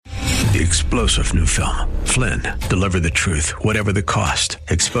The explosive new film, Flynn, deliver the truth, whatever the cost,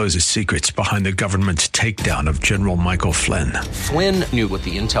 exposes secrets behind the government's takedown of General Michael Flynn. Flynn knew what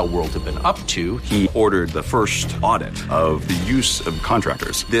the intel world had been up to. He ordered the first audit of the use of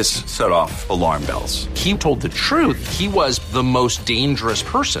contractors. This set off alarm bells. He told the truth. He was the most dangerous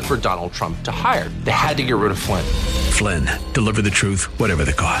person for Donald Trump to hire. They had to get rid of Flynn. Flynn, deliver the truth, whatever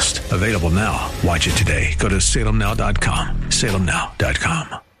the cost. Available now. Watch it today. Go to salemnow.com.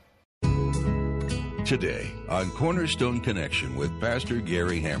 salemnow.com. Today on Cornerstone Connection with Pastor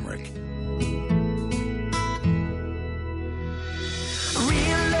Gary Hamrick.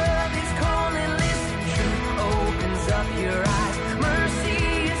 Real love is calling, listen, truth opens up your eyes. Mercy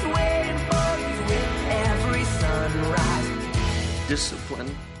is waiting for you with every sunrise.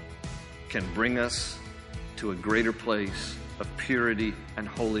 Discipline can bring us to a greater place of purity and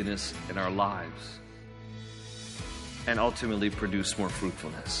holiness in our lives and ultimately produce more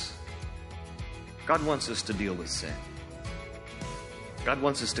fruitfulness. God wants us to deal with sin. God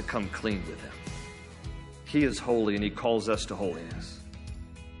wants us to come clean with Him. He is holy and He calls us to holiness.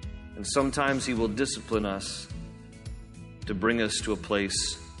 And sometimes He will discipline us to bring us to a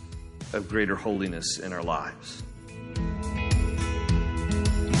place of greater holiness in our lives.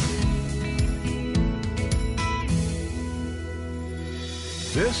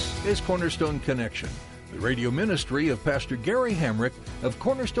 This is Cornerstone Connection, the radio ministry of Pastor Gary Hamrick of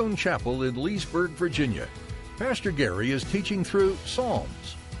Cornerstone Chapel in Leesburg, Virginia. Pastor Gary is teaching through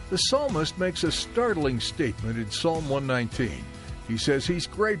Psalms. The psalmist makes a startling statement in Psalm 119. He says he's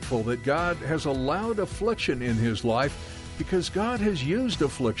grateful that God has allowed affliction in his life because God has used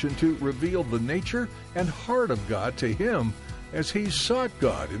affliction to reveal the nature and heart of God to him as he's sought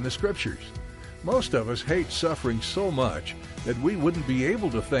God in the Scriptures. Most of us hate suffering so much that we wouldn't be able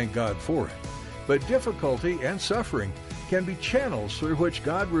to thank God for it. But difficulty and suffering can be channels through which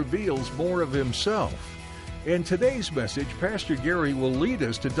God reveals more of Himself. In today's message, Pastor Gary will lead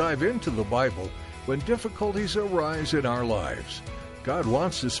us to dive into the Bible when difficulties arise in our lives. God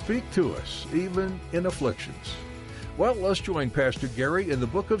wants to speak to us, even in afflictions. Well, let's join Pastor Gary in the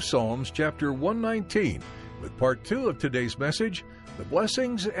book of Psalms, chapter 119, with part 2 of today's message, The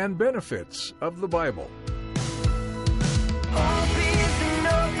Blessings and Benefits of the Bible.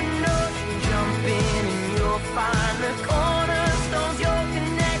 Find the cornerstones, your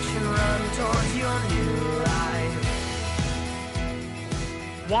connection, run towards your new life.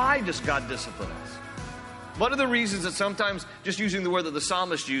 Why does God discipline us? What are the reasons that sometimes, just using the word that the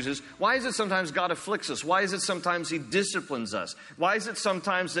psalmist uses, why is it sometimes God afflicts us? Why is it sometimes He disciplines us? Why is it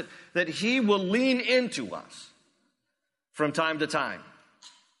sometimes that He will lean into us from time to time?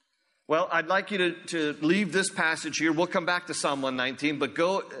 Well, I'd like you to leave this passage here. We'll come back to Psalm 119, but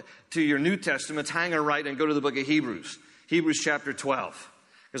go to your New Testament, hang a right, and go to the book of Hebrews. Hebrews chapter 12.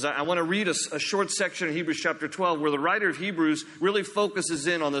 Because I want to read a short section of Hebrews chapter 12 where the writer of Hebrews really focuses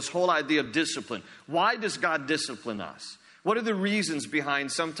in on this whole idea of discipline. Why does God discipline us? What are the reasons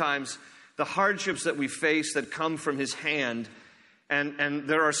behind sometimes the hardships that we face that come from His hand? And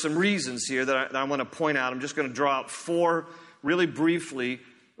there are some reasons here that I want to point out. I'm just going to draw out 4 really briefly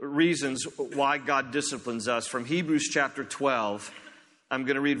reasons why God disciplines us. From Hebrews chapter 12, I'm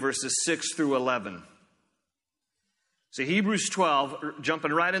going to read verses 6 through 11. So Hebrews 12,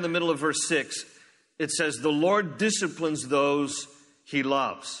 jumping right in the middle of verse 6, it says, "The Lord disciplines those He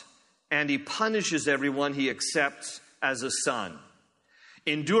loves, and He punishes everyone He accepts as a son.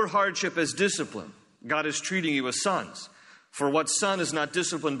 Endure hardship as discipline. God is treating you as sons. For what son is not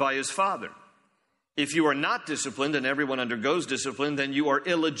disciplined by his father? If you are not disciplined, and everyone undergoes discipline, then you are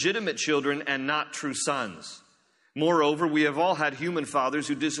illegitimate children and not true sons. Moreover, we have all had human fathers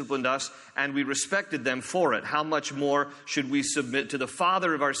who disciplined us, and we respected them for it. How much more should we submit to the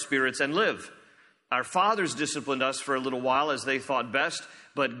Father of our spirits and live? Our fathers disciplined us for a little while as they thought best,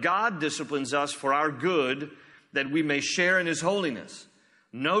 but God disciplines us for our good, that we may share in His holiness.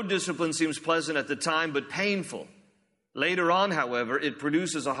 No discipline seems pleasant at the time, but painful. Later on, however, it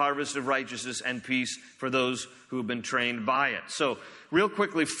produces a harvest of righteousness and peace for those who have been trained by it." So, real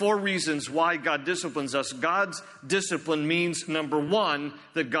quickly, 4 reasons why God disciplines us. God's discipline means, number 1,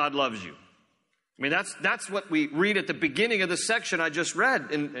 that God loves you. I mean, that's what we read at the beginning of the section I just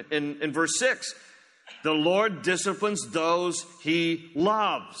read in verse 6. The Lord disciplines those He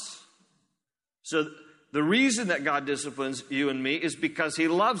loves. So, the reason that God disciplines you and me is because He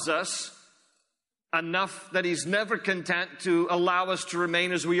loves us enough that He's never content to allow us to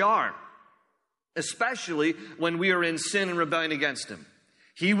remain as we are, especially when we are in sin and rebellion against Him.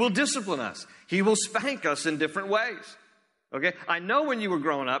 He will discipline us. He will spank us in different ways. Okay? I know when you were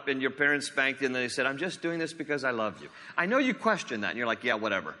growing up and your parents spanked you and they said, "I'm just doing this because I love you." I know you questioned that and you're like, "Yeah,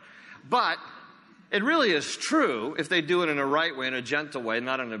 whatever." But it really is true if they do it in a right way, in a gentle way,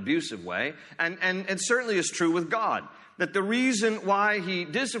 not an abusive way. And it certainly is true with God, that the reason why he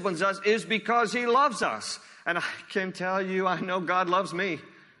disciplines us is because he loves us. And I can tell you, I know God loves me.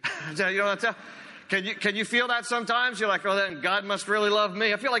 You know what I'm saying? Can you feel that sometimes? You're like, oh, then God must really love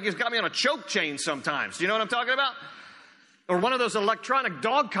me. I feel like he's got me on a choke chain sometimes. Do you know what I'm talking about? Or one of those electronic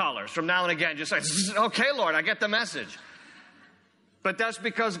dog collars from now and again. Just like, okay, Lord, I get the message. But that's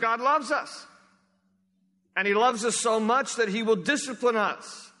because God loves us. And he loves us so much that he will discipline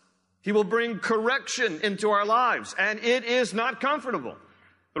us. He will bring correction into our lives. And it is not comfortable.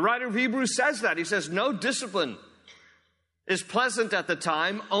 The writer of Hebrews says that. He says, no discipline is pleasant at the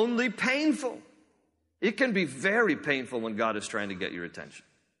time, only painful. It can be very painful when God is trying to get your attention.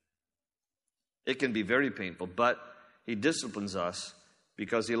 It can be very painful, but he disciplines us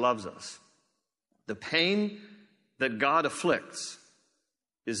because he loves us. The pain that God afflicts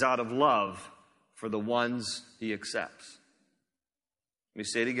is out of love for the ones he accepts. Let me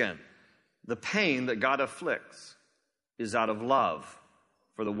say it again. The pain that God afflicts is out of love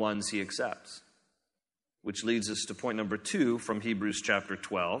for the ones he accepts. Which leads us to point number 2 from Hebrews chapter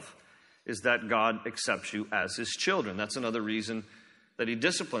 12, is that God accepts you as his children. That's another reason that he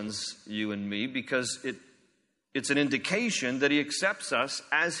disciplines you and me, because it's an indication that he accepts us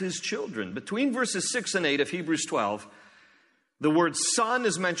as his children. Between verses 6 and 8 of Hebrews 12, the word son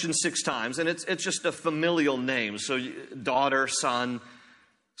is mentioned 6 times, and it's just a familial name. So daughter, son,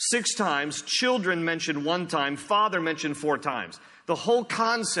 6 times. Children mentioned 1 time. Father mentioned 4 times. The whole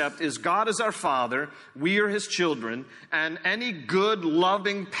concept is God is our Father, we are his children, and any good,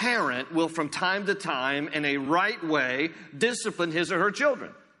 loving parent will from time to time, in a right way, discipline his or her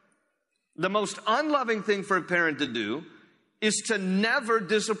children. The most unloving thing for a parent to do is to never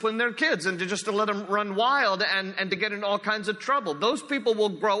discipline their kids and to let them run wild and to get in all kinds of trouble. Those people will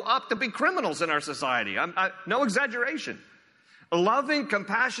grow up to be criminals in our society. No exaggeration. A loving,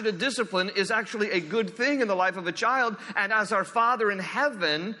 compassionate discipline is actually a good thing in the life of a child. And as our Father in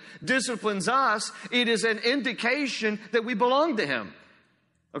heaven disciplines us, it is an indication that we belong to him.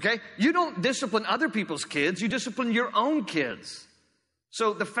 Okay? You don't discipline other people's kids. You discipline your own kids.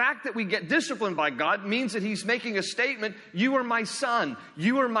 So the fact that we get disciplined by God means that he's making a statement. You are my son.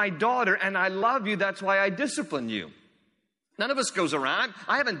 You are my daughter. And I love you. That's why I discipline you. None of us goes around.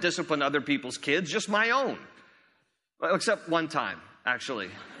 I haven't disciplined other people's kids, just my own. Well, except one time, actually.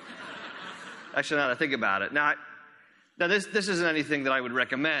 Actually, now that I think about it. Now this isn't anything that I would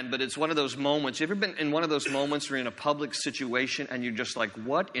recommend, but it's one of those moments. You ever been in one of those moments where you're in a public situation and you're just like,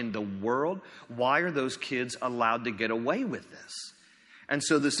 what in the world? Why are those kids allowed to get away with this? And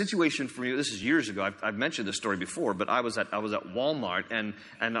so the situation for me, this is years ago. I've mentioned this story before, but I was at Walmart and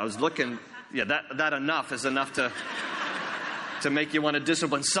I was looking. Yeah, that enough is enough to make you want to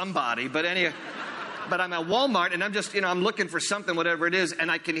discipline somebody. But anyway. But I'm at Walmart and I'm just, I'm looking for something, whatever it is. And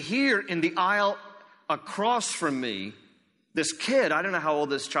I can hear in the aisle across from me, this kid, I don't know how old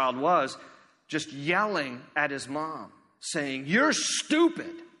this child was, just yelling at his mom, saying, "You're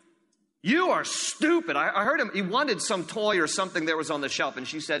stupid. You are stupid." I heard him. He wanted some toy or something that was on the shelf. And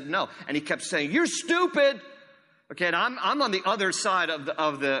she said no. And he kept saying, "You're stupid." Okay, and I'm on the other side of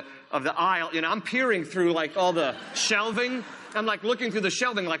the aisle. I'm peering through like all the shelving. I'm like looking through the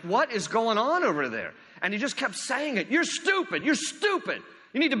shelving, like, what is going on over there? And he just kept saying it. "You're stupid. You're stupid.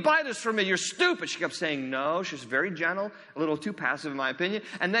 You need to buy this for me. You're stupid." She kept saying no. She was very gentle, a little too passive in my opinion.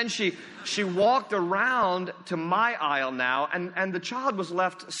 And then she walked around to my aisle now, and the child was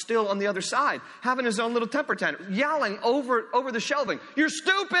left still on the other side, having his own little temper tantrum, yelling over the shelving, "You're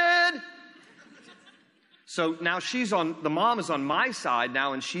stupid." So now the mom is on my side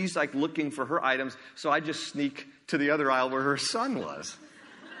now, and she's like looking for her items. So I just sneak to the other aisle where her son was.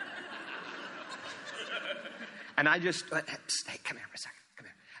 And I just, "Hey, come here for a second, come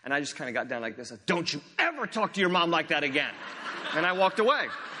here." And I just kind of got down like this. "Don't you ever talk to your mom like that again." And I walked away.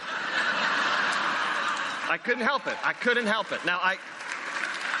 I couldn't help it. Now, I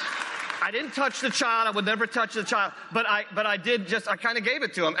didn't touch the child. I would never touch the child. But I did I kind of gave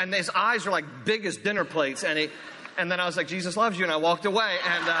it to him. And his eyes were like big as dinner plates. And then I was like, "Jesus loves you." And I walked away.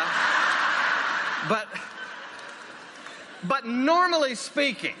 And, but normally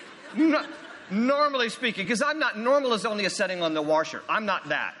speaking, because I'm not, normal is only a setting on the washer. I'm not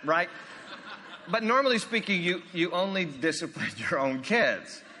that, right? But normally speaking, you only discipline your own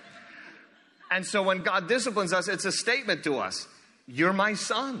kids. And so when God disciplines us, it's a statement to us. You're my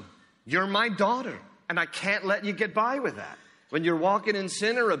son. You're my daughter. And I can't let you get by with that. When you're walking in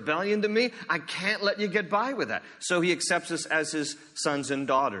sin or rebellion to me, I can't let you get by with that. So he accepts us as his sons and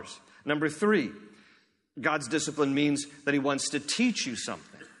daughters. Number 3, God's discipline means that he wants to teach you something.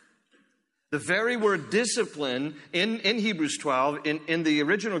 The very word discipline in Hebrews 12, in the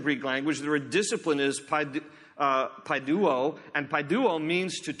original Greek language, the word discipline is paiduo, and paiduo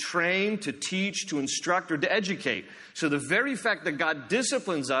means to train, to teach, to instruct, or to educate. So the very fact that God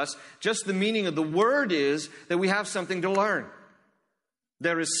disciplines us, just the meaning of the word is that we have something to learn.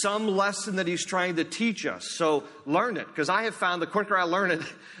 There is some lesson that he's trying to teach us. So learn it, because I have found the quicker I learn it,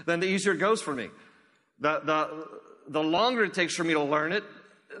 then the easier it goes for me. The longer it takes for me to learn it,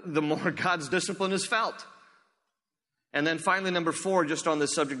 the more God's discipline is felt. And then finally, number 4, just on the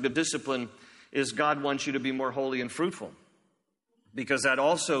subject of discipline, is God wants you to be more holy and fruitful. Because that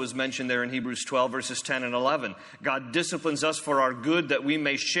also is mentioned there in Hebrews 12, verses 10 and 11. God disciplines us for our good, that we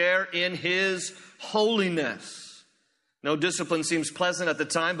may share in His holiness. No discipline seems pleasant at the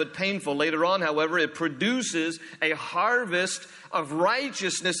time, but painful. Later on, however, it produces a harvest of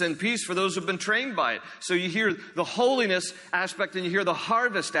righteousness and peace for those who have been trained by it. So you hear the holiness aspect and you hear the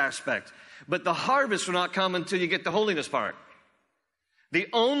harvest aspect. But the harvest will not come until you get the holiness part. The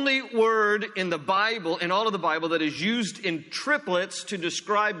only word in the Bible, in all of the Bible, that is used in triplets to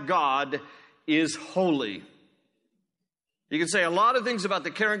describe God is holy. You can say a lot of things about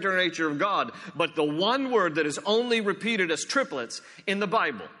the character and nature of God, but the one word that is only repeated as triplets in the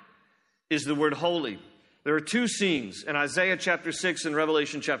Bible is the word holy. There are 2 scenes in Isaiah chapter 6 and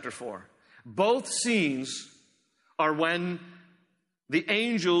Revelation chapter 4. Both scenes are when the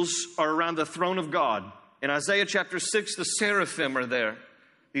angels are around the throne of God. In Isaiah chapter 6, the seraphim are there,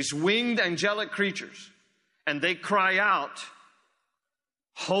 these winged angelic creatures, and they cry out,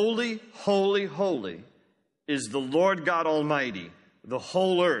 "Holy, holy, holy is the Lord God Almighty. The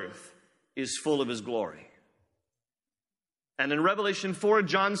whole earth is full of His glory." And in Revelation 4,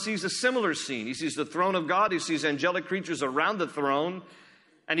 John sees a similar scene. He sees the throne of God. He sees angelic creatures around the throne.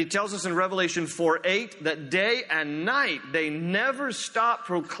 And he tells us in Revelation 4:8 that day and night they never stop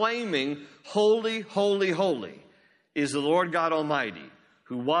proclaiming, "Holy, holy, holy is the Lord God Almighty,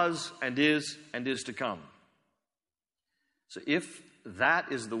 who was and is to come." So if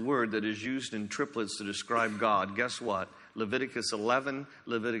that is the word that is used in triplets to describe God, guess what? Leviticus 11,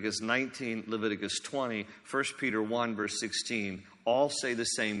 Leviticus 19, Leviticus 20, 1 Peter 1, verse 16, all say the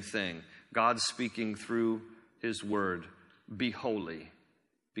same thing. God speaking through His word, "Be holy,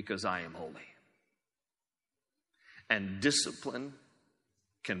 because I am holy." And discipline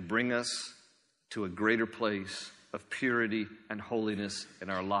can bring us to a greater place of purity and holiness in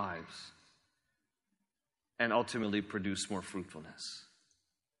our lives, and ultimately produce more fruitfulness.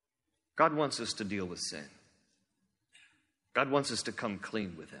 God wants us to deal with sin. God wants us to come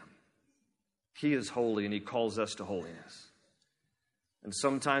clean with Him. He is holy, and He calls us to holiness. And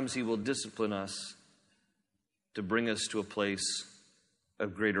sometimes He will discipline us to bring us to a place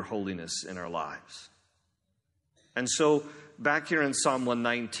of greater holiness in our lives. And so, back here in Psalm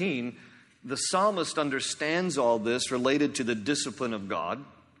 119, the psalmist understands all this related to the discipline of God.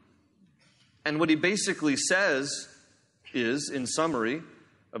 And what he basically says is, in summary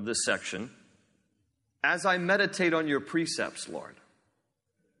of this section, as I meditate on your precepts, Lord,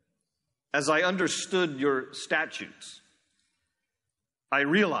 as I understood your statutes, I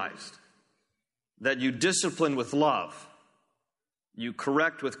realized that you discipline with love, you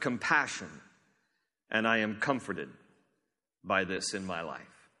correct with compassion, and I am comforted by this in my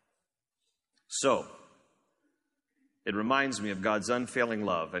life. So, it reminds me of God's unfailing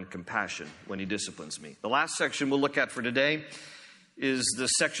love and compassion when He disciplines me. The last section we'll look at for today is the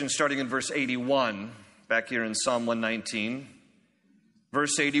section starting in verse 81, back here in Psalm 119.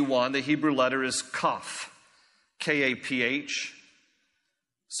 Verse 81, the Hebrew letter is Kaf, K-A-P-H.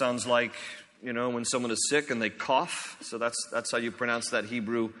 Sounds like, when someone is sick and they cough. So that's how you pronounce that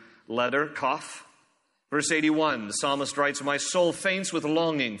Hebrew letter, Kaf. Verse 81, the psalmist writes, "My soul faints with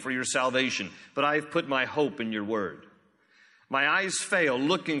longing for your salvation, but I have put my hope in your word. My eyes fail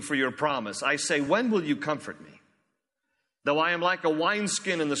looking for your promise. I say, when will you comfort me? Though I am like a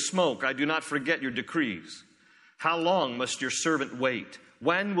wineskin in the smoke, I do not forget your decrees. How long must your servant wait?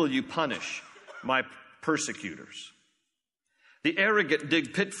 When will you punish my persecutors? The arrogant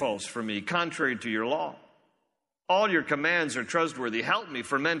dig pitfalls for me, contrary to your law. All your commands are trustworthy. Help me,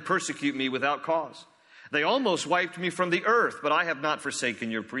 for men persecute me without cause. They almost wiped me from the earth, but I have not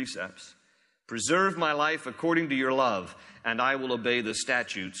forsaken your precepts. Preserve my life according to your love, and I will obey the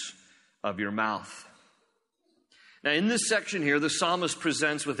statutes of your mouth." Now, in this section here, the psalmist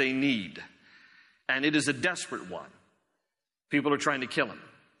presents with a need, and it is a desperate one. People are trying to kill him.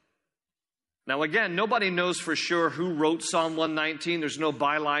 Now, again, nobody knows for sure who wrote Psalm 119. There's no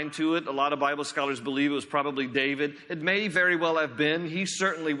byline to it. A lot of Bible scholars believe it was probably David. It may very well have been. He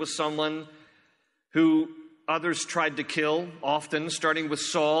certainly was someone who others tried to kill, often, starting with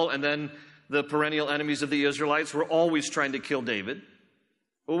Saul and then the perennial enemies of the Israelites, were always trying to kill David.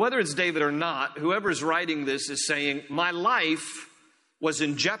 Well, whether it's David or not, whoever's writing this is saying, my life was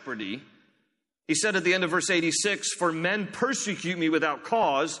in jeopardy. He said at the end of verse 86, for men persecute me without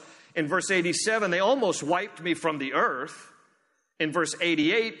cause. In verse 87, they almost wiped me from the earth. In verse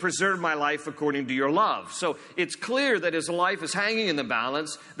 88, preserve my life according to your love. So it's clear that his life is hanging in the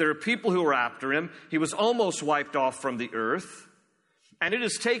balance. There are people who are after him. He was almost wiped off from the earth. And it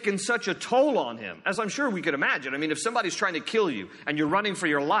has taken such a toll on him, as I'm sure we could imagine. I mean, if somebody's trying to kill you and you're running for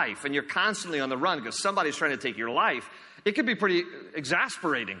your life and you're constantly on the run because somebody's trying to take your life, it could be pretty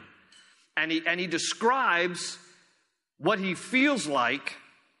exasperating. And he describes what he feels like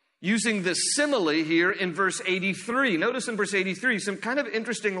using this simile here in verse 83. Notice in verse 83, some kind of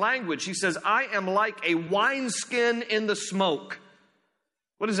interesting language. He says, I am like a wineskin in the smoke.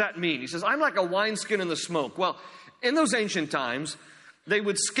 What does that mean? He says, I'm like a wineskin in the smoke. Well, in those ancient times, they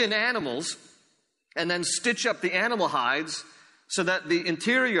would skin animals and then stitch up the animal hides so that the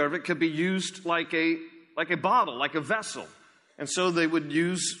interior of it could be used like a bottle, like a vessel. And so they would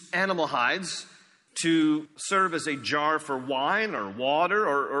use animal hides to serve as a jar for wine or water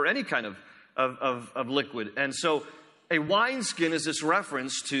or any kind of liquid. And so a wineskin is this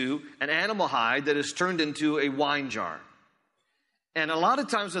reference to an animal hide that is turned into a wine jar. And a lot of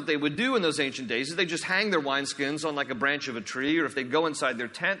times what they would do in those ancient days is they just hang their wineskins on like a branch of a tree, or if they'd go inside their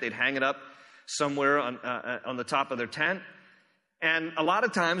tent, they'd hang it up somewhere on the top of their tent. And a lot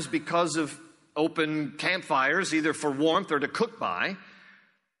of times, because of open campfires, either for warmth or to cook by,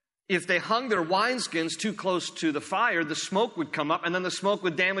 if they hung their wineskins too close to the fire, the smoke would come up, and then the smoke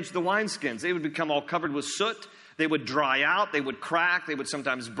would damage the wineskins. They would become all covered with soot. They would dry out. They would crack. They would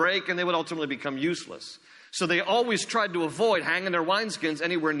sometimes break, and they would ultimately become useless. So they always tried to avoid hanging their wineskins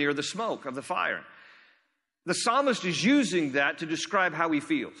anywhere near the smoke of the fire. The psalmist is using that to describe how he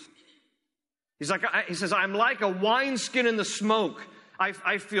feels. He says, I'm like a wineskin in the smoke.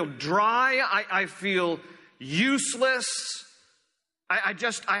 I feel dry. I feel useless.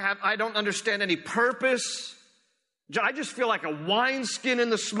 I don't understand any purpose. I just feel like a wineskin in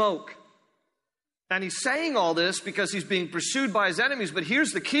the smoke. And he's saying all this because he's being pursued by his enemies. But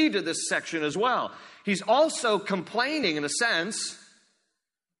here's the key to this section as well. He's also complaining, in a sense,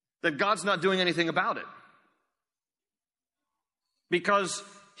 that God's not doing anything about it. Because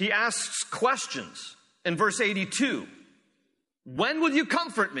he asks questions in verse 82. When will you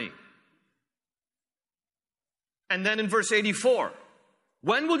comfort me? And then in verse 84,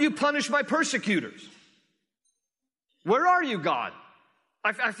 when will you punish my persecutors? Where are you, God?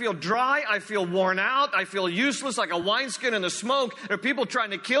 I feel dry. I feel worn out. I feel useless, like a wineskin in the smoke. There are people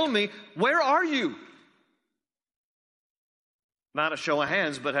trying to kill me. Where are you? Not a show of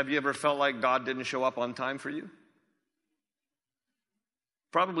hands, but have you ever felt like God didn't show up on time for you?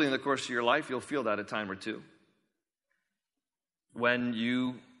 Probably in the course of your life, you'll feel that a time or two. When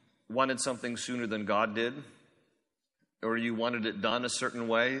you wanted something sooner than God did, or you wanted it done a certain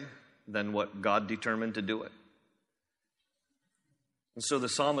way than what God determined to do it. And so the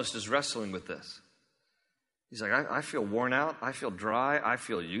psalmist is wrestling with this. He's like, I feel worn out. I feel dry. I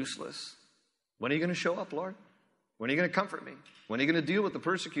feel useless. When are you going to show up, Lord? When are you going to comfort me? When are you going to deal with the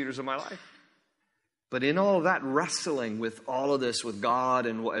persecutors of my life? But in all of that wrestling with all of this, with God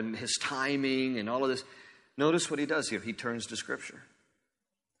and his timing and all of this, notice what he does here. He turns to Scripture.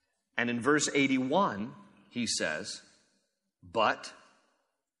 And in verse 81, he says, but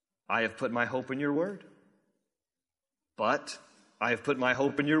I have put my hope in your word. But I have put my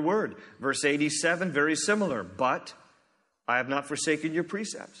hope in your word. Verse 87, very similar. But I have not forsaken your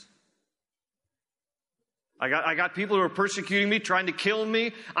precepts. I got people who are persecuting me, trying to kill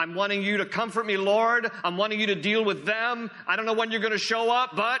me. I'm wanting you to comfort me, Lord. I'm wanting you to deal with them. I don't know when you're going to show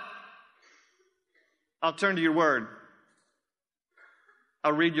up, but I'll turn to your word.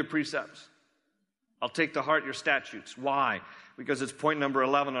 I'll read your precepts. I'll take to heart your statutes. Why? Because it's point number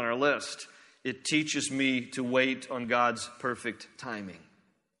 11 on our list. It teaches me to wait on God's perfect timing.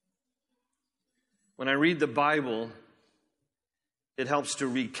 When I read the Bible, it helps to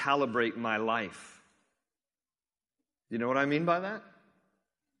recalibrate my life. You know what I mean by that?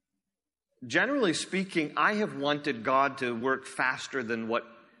 Generally speaking, I have wanted God to work faster than what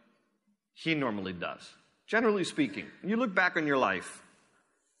He normally does. Generally speaking, when you look back on your life,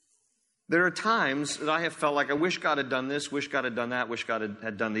 there are times that I have felt like I wish God had done this, wish God had done that, wish God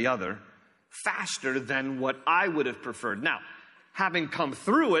had done the other, faster than what I would have preferred. Now, having come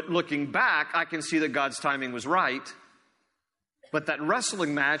through it, looking back, I can see that God's timing was right, but that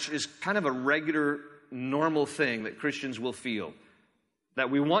wrestling match is kind of a regular, normal thing that Christians will feel. That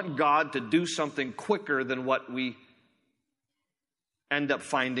we want God to do something quicker than what we end up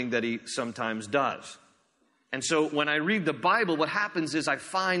finding that he sometimes does. And so when I read the Bible, what happens is I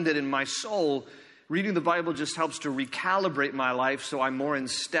find that in my soul, reading the Bible just helps to recalibrate my life so I'm more in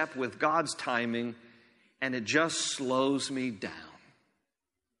step with God's timing, and it just slows me down.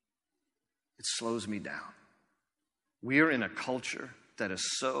 It slows me down. We are in a culture that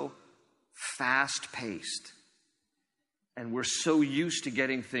is so fast-paced, and we're so used to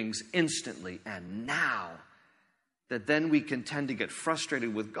getting things instantly and now that then we can tend to get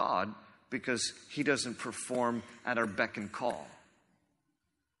frustrated with God because he doesn't perform at our beck and call.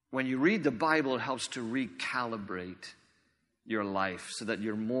 When you read the Bible, it helps to recalibrate your life so that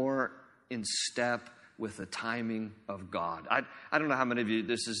you're more in step with the timing of God. I don't know how many of you,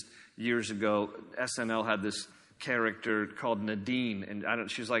 this is years ago, SNL had this character called Nadine, and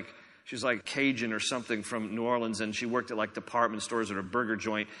she's like Cajun or something from New Orleans, and she worked at like department stores or a burger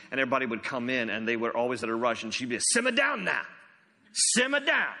joint, and everybody would come in, and they were always at a rush, and she'd be, simmer down now, simmer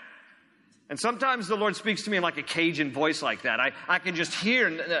down. And sometimes the Lord speaks to me in like a Cajun voice like that. I can just hear,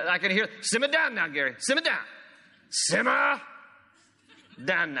 simmer down now, Gary, simmer down. Simmer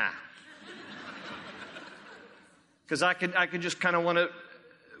down now. Because I could just kind of want to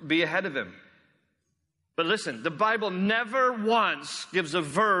be ahead of him. But listen, the Bible never once gives a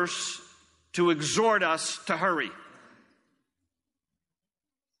verse to exhort us to hurry.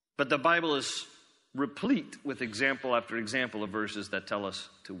 But the Bible is replete with example after example of verses that tell us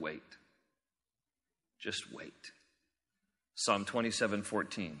to wait. Just wait. Psalm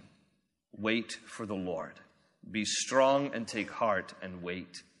 27:14. Wait for the Lord. Be strong and take heart and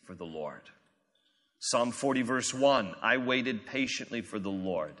wait for the Lord. Psalm 40 verse 1. I waited patiently for the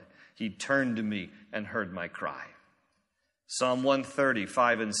Lord. He turned to me and heard my cry. Psalm 130,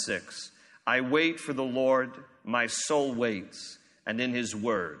 5 and 6. I wait for the Lord, my soul waits, and in his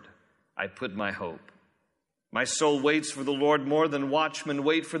word I put my hope. My soul waits for the Lord more than watchmen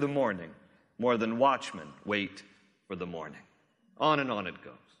wait for the morning, more than watchmen wait for the morning. On and on it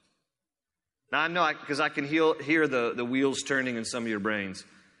goes. Now I know, because I can hear the wheels turning in some of your brains,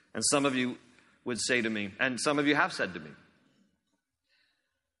 and some of you would say to me, and some of you have said to me,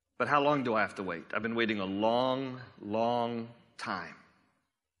 but how long do I have to wait? I've been waiting a long, long time.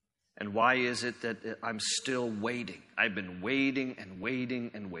 And why is it that I'm still waiting? I've been waiting and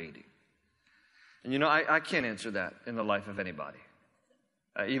waiting and waiting. And you know, I can't answer that in the life of anybody,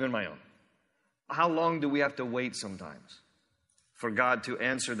 even my own. How long do we have to wait sometimes for God to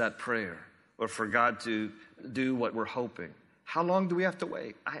answer that prayer or for God to do what we're hoping? How long do we have to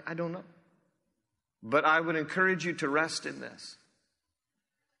wait? I don't know. But I would encourage you to rest in this.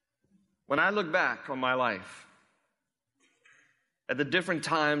 When I look back on my life, at the different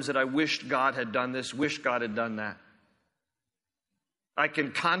times that I wished God had done this, wished God had done that, I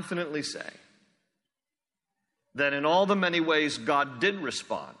can confidently say that in all the many ways God did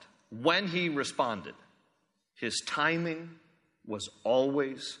respond, when he responded, his timing was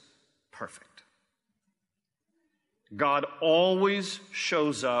always perfect. God always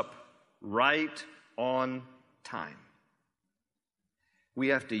shows up right on time. We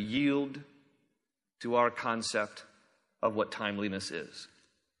have to yield to our concept of what timeliness is.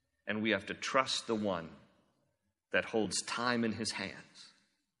 And we have to trust the one that holds time in his hands,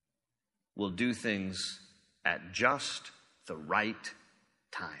 will do things at just the right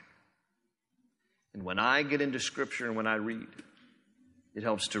time. And when I get into Scripture and when I read, it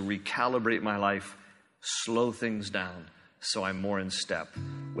helps to recalibrate my life, slow things down, so I'm more in step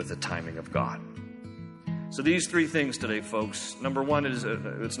with the timing of God. So these three things today, folks. Number one is,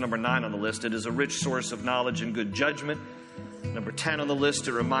 it's number 9 on the list. It is a rich source of knowledge and good judgment. Number 10 on the list,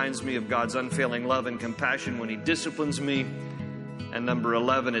 it reminds me of God's unfailing love and compassion when he disciplines me. And number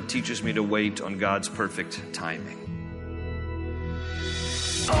 11, it teaches me to wait on God's perfect timing.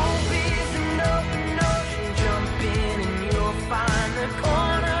 Open ocean, jump in and you'll find the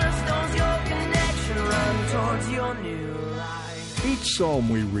cornerstones, your connection, run towards your new life. Each psalm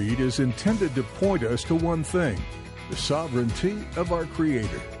we read is intended to point us to one thing, the sovereignty of our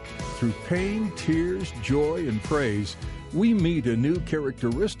Creator. Through pain, tears, joy, and praise, we meet a new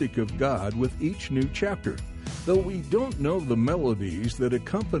characteristic of God with each new chapter. Though we don't know the melodies that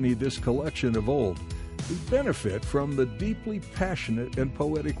accompany this collection of old, we benefit from the deeply passionate and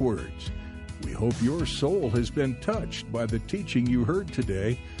poetic words. We hope your soul has been touched by the teaching you heard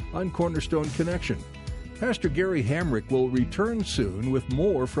today on Cornerstone Connection. Pastor Gary Hamrick will return soon with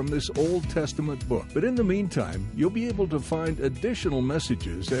more from this Old Testament book. But in the meantime, you'll be able to find additional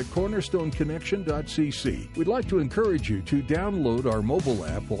messages at cornerstoneconnection.cc. We'd like to encourage you to download our mobile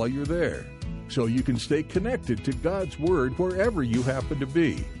app while you're there, so you can stay connected to God's Word wherever you happen to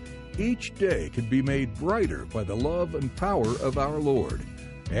be. each day can be made brighter by the love and power of our Lord.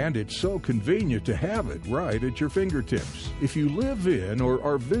 And it's so convenient to have it right at your fingertips. If you live in or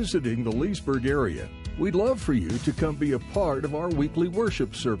are visiting the Leesburg area, we'd love for you to come be a part of our weekly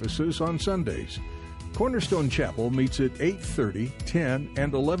worship services on Sundays. Cornerstone Chapel meets at 8:30, 10,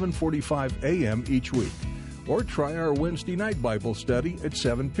 and 11:45 a.m. each week. Or try our Wednesday night Bible study at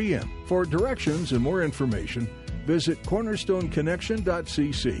 7 p.m. For directions and more information, visit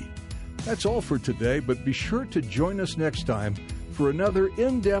cornerstoneconnection.cc. That's all for today, but be sure to join us next time for another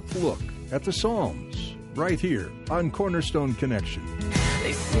in-depth look at the Psalms, right here on Cornerstone Connection.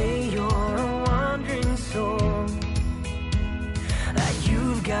 They say you're a wandering soul, that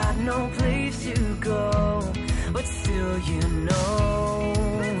you've got no place to go, but still you know,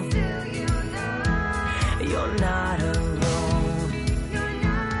 you're not alone.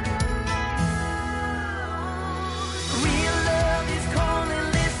 Real love is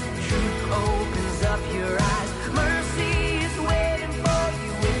calling, listen, truth opens up your eyes. Mercy is waiting for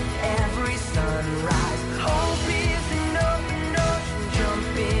you with every sunrise. Hope is an open ocean,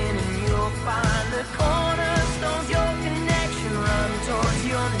 jump in and you'll find the cornerstones, your connection, run towards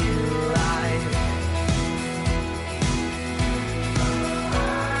your new life.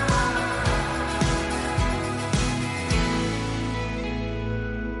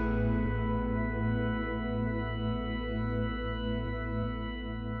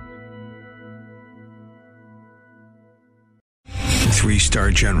 Three-star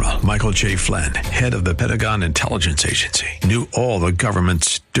General Michael J. Flynn, head of the Pentagon Intelligence Agency, knew all the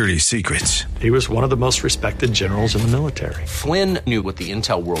government's dirty secrets. He was one of the most respected generals in the military. Flynn knew what the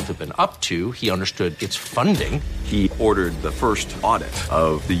intel world had been up to. He understood its funding. He ordered the first audit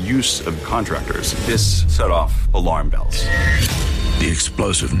of the use of contractors. This set off alarm bells. The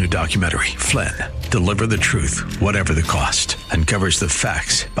explosive new documentary, Flynn, Deliver the Truth, Whatever the Cost, uncovers the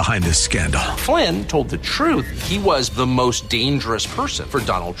facts behind this scandal. Flynn told the truth. He was the most dangerous person for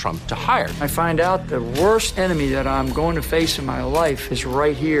Donald Trump to hire. I find out the worst enemy that I'm going to face in my life is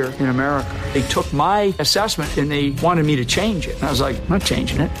right here in America. They took my assessment and they wanted me to change it. And I was like, I'm not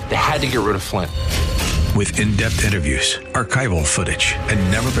changing it. They had to get rid of Flynn. With in-depth interviews, archival footage,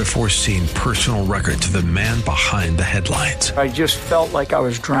 and never-before-seen personal records of the man behind the headlines. I just felt like I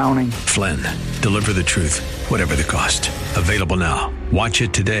was drowning. Flynn, Deliver the Truth, Whatever the Cost. Available now. Watch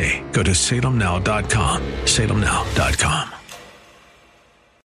it today. Go to salemnow.com. salemnow.com.